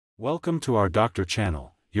Welcome to our Doctor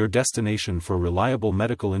Channel, your destination for reliable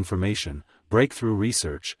medical information, breakthrough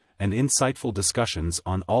research, and insightful discussions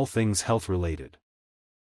on all things health-related.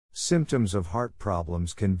 Symptoms of heart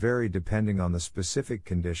problems can vary depending on the specific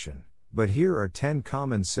condition, but here are 10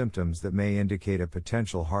 common symptoms that may indicate a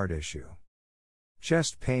potential heart issue.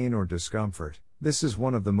 Chest pain or discomfort. This is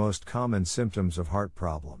one of the most common symptoms of heart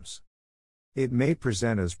problems. It may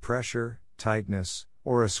present as pressure, tightness,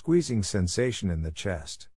 or a squeezing sensation in the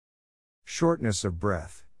chest. Shortness of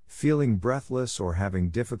breath, feeling breathless or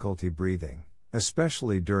having difficulty breathing,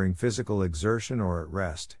 especially during physical exertion or at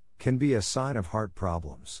rest, can be a sign of heart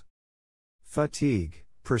problems. Fatigue,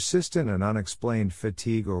 persistent and unexplained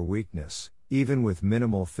fatigue or weakness, even with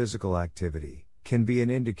minimal physical activity, can be an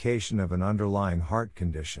indication of an underlying heart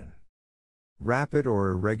condition. Rapid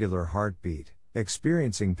or irregular heartbeat,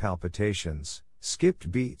 experiencing palpitations, skipped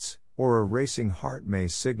beats, or a racing heart may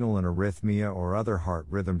signal an arrhythmia or other heart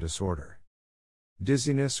rhythm disorder.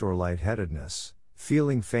 Dizziness or lightheadedness,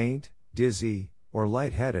 feeling faint, dizzy, or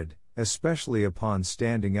lightheaded, especially upon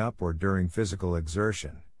standing up or during physical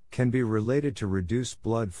exertion, can be related to reduced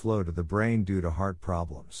blood flow to the brain due to heart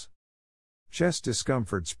problems. Chest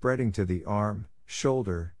discomfort spreading to the arm,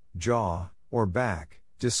 shoulder, jaw, or back,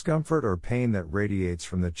 discomfort or pain that radiates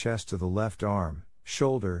from the chest to the left arm,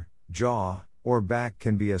 shoulder, jaw, or back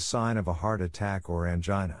can be a sign of a heart attack or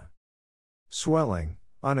angina. Swelling,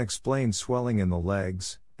 unexplained swelling in the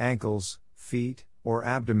legs, ankles, feet, or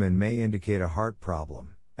abdomen may indicate a heart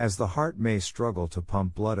problem, as the heart may struggle to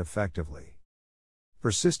pump blood effectively.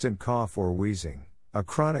 Persistent cough or wheezing, a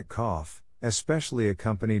chronic cough, especially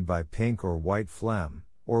accompanied by pink or white phlegm,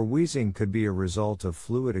 or wheezing could be a result of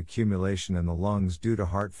fluid accumulation in the lungs due to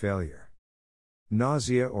heart failure.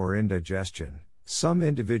 Nausea or indigestion. Some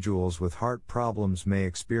individuals with heart problems may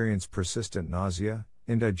experience persistent nausea,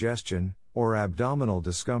 indigestion, or abdominal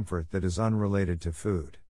discomfort that is unrelated to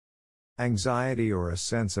food. Anxiety or a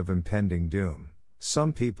sense of impending doom.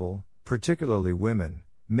 Some people, particularly women,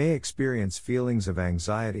 may experience feelings of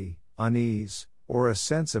anxiety, unease, or a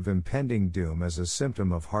sense of impending doom as a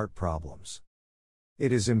symptom of heart problems.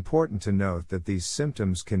 It is important to note that these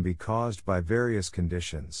symptoms can be caused by various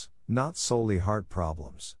conditions, not solely heart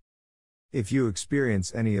problems. If you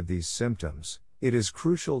experience any of these symptoms, it is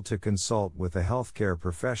crucial to consult with a healthcare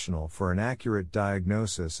professional for an accurate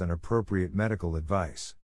diagnosis and appropriate medical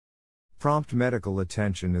advice. Prompt medical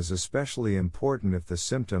attention is especially important if the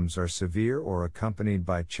symptoms are severe or accompanied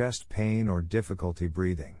by chest pain or difficulty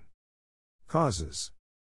breathing. Causes.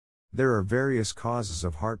 There are various causes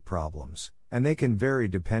of heart problems, and they can vary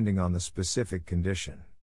depending on the specific condition.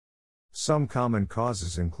 Some common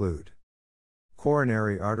causes include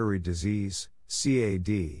coronary artery disease,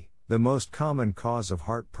 CAD. The most common cause of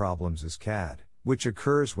heart problems is CAD, which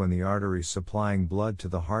occurs when the arteries supplying blood to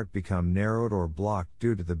the heart become narrowed or blocked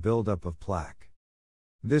due to the buildup of plaque.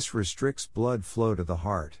 This restricts blood flow to the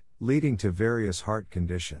heart, leading to various heart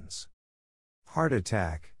conditions. Heart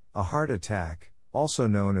attack. A heart attack, also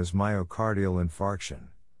known as myocardial infarction,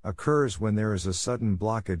 occurs when there is a sudden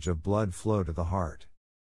blockage of blood flow to the heart.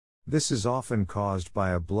 This is often caused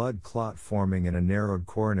by a blood clot forming in a narrowed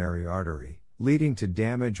coronary artery, leading to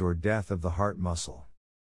damage or death of the heart muscle.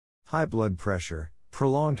 High blood pressure.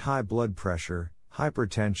 Prolonged high blood pressure,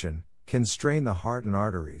 hypertension, can strain the heart and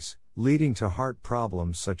arteries, leading to heart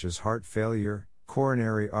problems such as heart failure,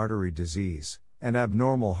 coronary artery disease, and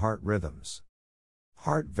abnormal heart rhythms.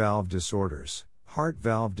 Heart valve disorders. Heart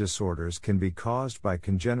valve disorders can be caused by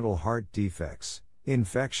congenital heart defects,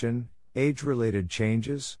 infection, age-related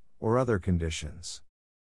changes, or other conditions.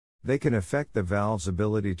 They can affect the valve's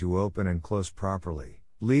ability to open and close properly,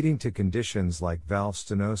 leading to conditions like valve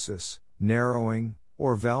stenosis, narrowing,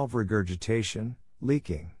 or valve regurgitation,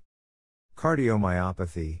 leaking.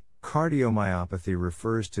 Cardiomyopathy. Cardiomyopathy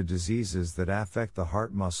refers to diseases that affect the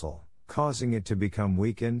heart muscle, causing it to become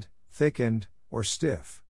weakened, thickened, or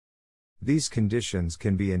stiff. These conditions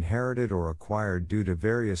can be inherited or acquired due to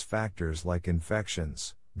various factors like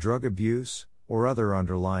infections, drug abuse, or other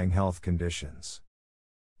underlying health conditions.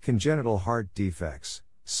 Congenital heart defects.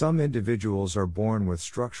 Some individuals are born with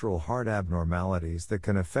structural heart abnormalities that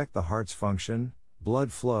can affect the heart's function,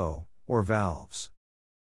 blood flow, or valves.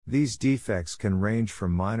 These defects can range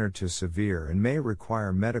from minor to severe and may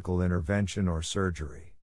require medical intervention or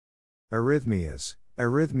surgery. Arrhythmias.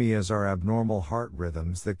 Arrhythmias are abnormal heart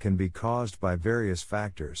rhythms that can be caused by various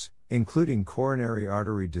factors, including coronary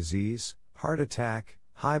artery disease, heart attack,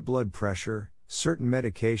 high blood pressure, certain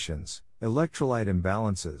medications, electrolyte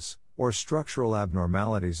imbalances, or structural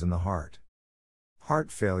abnormalities in the heart.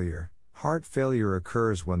 Heart failure. Heart failure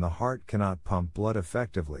occurs when the heart cannot pump blood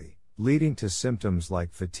effectively, leading to symptoms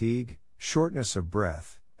like fatigue, shortness of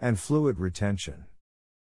breath, and fluid retention.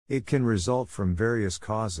 It can result from various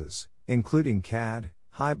causes, including CAD,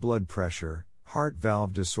 high blood pressure, heart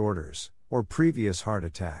valve disorders, or previous heart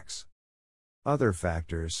attacks. Other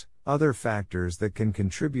factors that can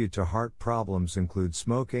contribute to heart problems include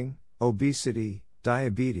smoking, obesity,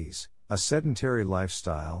 diabetes, a sedentary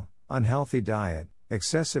lifestyle, unhealthy diet,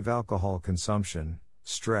 excessive alcohol consumption,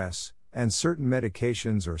 stress, and certain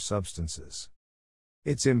medications or substances.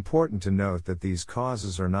 It's important to note that these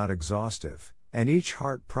causes are not exhaustive, and each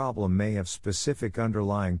heart problem may have specific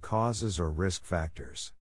underlying causes or risk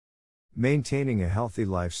factors. Maintaining a healthy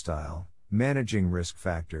lifestyle, managing risk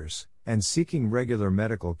factors, and seeking regular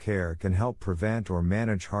medical care can help prevent or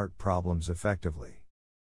manage heart problems effectively.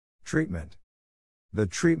 Treatment. The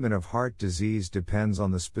treatment of heart disease depends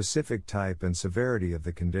on the specific type and severity of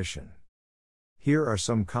the condition. Here are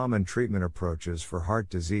some common treatment approaches for heart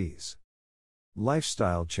disease.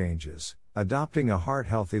 Lifestyle changes. Adopting a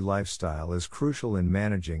heart-healthy lifestyle is crucial in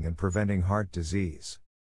managing and preventing heart disease.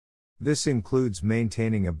 This includes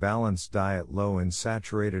maintaining a balanced diet low in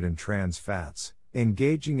saturated and trans fats,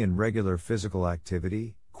 engaging in regular physical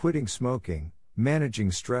activity, quitting smoking,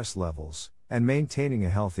 managing stress levels, and maintaining a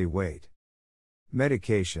healthy weight.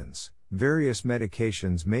 Medications. Various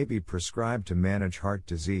medications may be prescribed to manage heart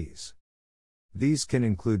disease. These can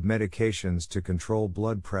include medications to control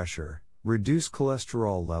blood pressure, reduce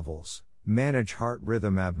cholesterol levels, manage heart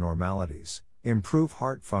rhythm abnormalities, improve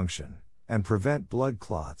heart function, and prevent blood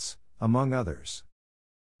clots, among others.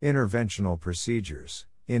 Interventional procedures.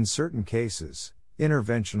 In certain cases,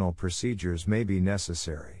 interventional procedures may be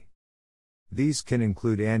necessary. These can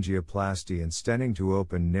include angioplasty and stenting to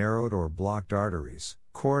open narrowed or blocked arteries,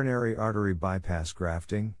 coronary artery bypass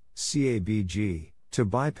grafting, CABG, to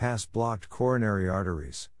bypass blocked coronary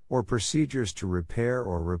arteries, or procedures to repair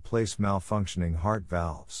or replace malfunctioning heart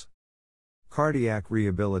valves. Cardiac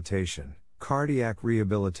rehabilitation. Cardiac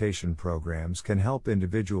rehabilitation programs can help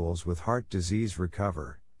individuals with heart disease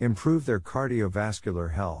recover, improve their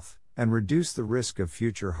cardiovascular health, and reduce the risk of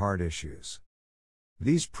future heart issues.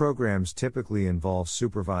 These programs typically involve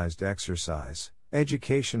supervised exercise,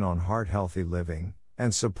 education on heart-healthy living,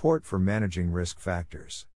 and support for managing risk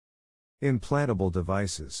factors. Implantable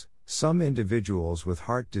devices. Some individuals with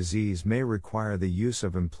heart disease may require the use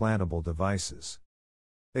of implantable devices.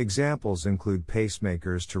 Examples include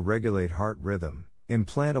pacemakers to regulate heart rhythm,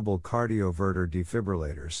 implantable cardioverter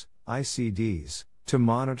defibrillators, ICDs, to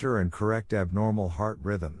monitor and correct abnormal heart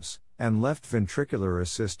rhythms, and left ventricular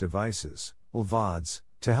assist devices, LVADs,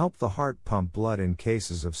 to help the heart pump blood in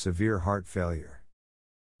cases of severe heart failure.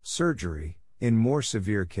 Surgery. In more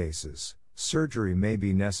severe cases, surgery may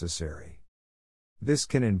be necessary. This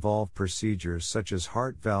can involve procedures such as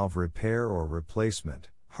heart valve repair or replacement,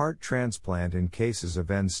 heart transplant in cases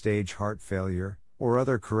of end-stage heart failure, or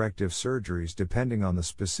other corrective surgeries depending on the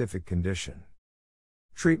specific condition.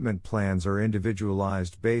 Treatment plans are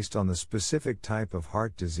individualized based on the specific type of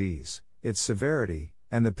heart disease, its severity,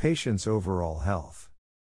 and the patient's overall health.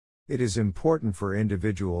 It is important for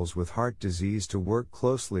individuals with heart disease to work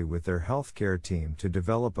closely with their healthcare team to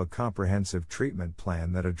develop a comprehensive treatment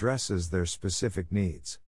plan that addresses their specific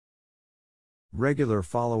needs. Regular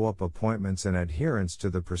follow-up appointments and adherence to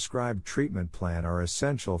the prescribed treatment plan are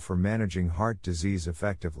essential for managing heart disease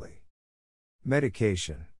effectively.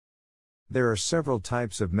 Medication. There are several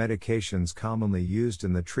types of medications commonly used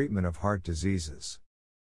in the treatment of heart diseases.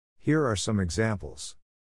 Here are some examples.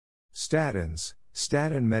 Statins.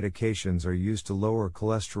 Statin medications are used to lower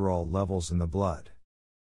cholesterol levels in the blood.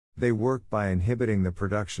 They work by inhibiting the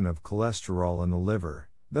production of cholesterol in the liver,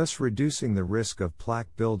 thus reducing the risk of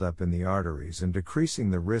plaque buildup in the arteries and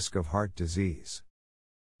decreasing the risk of heart disease.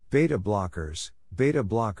 Beta blockers. Beta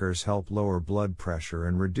blockers help lower blood pressure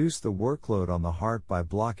and reduce the workload on the heart by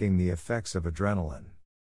blocking the effects of adrenaline.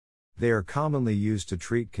 They are commonly used to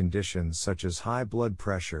treat conditions such as high blood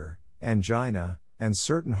pressure, angina, and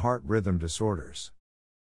certain heart rhythm disorders.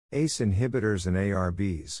 ACE inhibitors and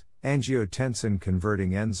ARBs, angiotensin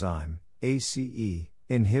converting enzyme, ACE,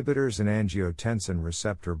 inhibitors and angiotensin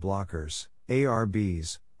receptor blockers,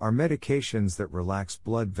 ARBs, are medications that relax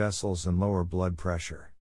blood vessels and lower blood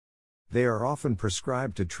pressure. They are often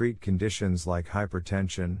prescribed to treat conditions like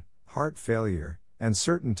hypertension, heart failure, and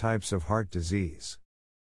certain types of heart disease.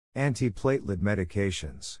 Antiplatelet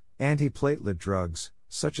medications. Antiplatelet drugs,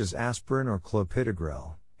 such as aspirin or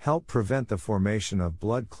clopidogrel, help prevent the formation of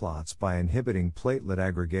blood clots by inhibiting platelet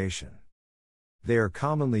aggregation. They are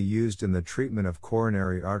commonly used in the treatment of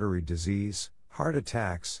coronary artery disease, heart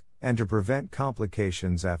attacks, and to prevent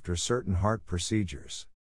complications after certain heart procedures.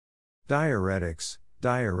 Diuretics.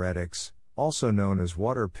 Diuretics, also known as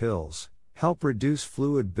water pills, help reduce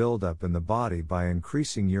fluid buildup in the body by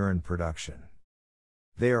increasing urine production.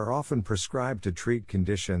 They are often prescribed to treat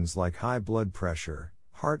conditions like high blood pressure,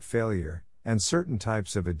 heart failure, and certain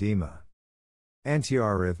types of edema.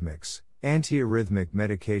 Antiarrhythmics. Antiarrhythmic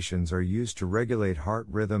medications are used to regulate heart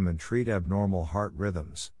rhythm and treat abnormal heart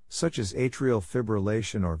rhythms, such as atrial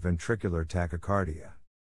fibrillation or ventricular tachycardia.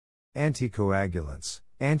 Anticoagulants.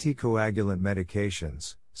 Anticoagulant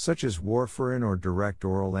medications, such as warfarin or direct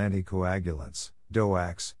oral anticoagulants,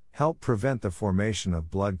 DOACs, help prevent the formation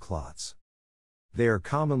of blood clots. They are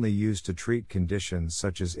commonly used to treat conditions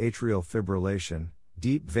such as atrial fibrillation,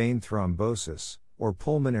 deep vein thrombosis, or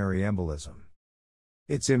pulmonary embolism.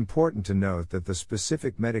 It's important to note that the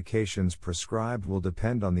specific medications prescribed will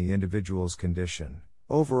depend on the individual's condition,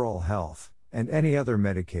 overall health, and any other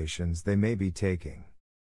medications they may be taking.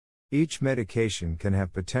 Each medication can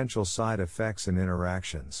have potential side effects and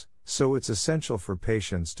interactions, so it's essential for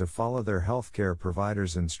patients to follow their healthcare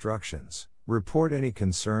provider's instructions, report any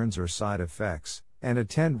concerns or side effects, and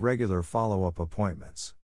attend regular follow-up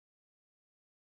appointments.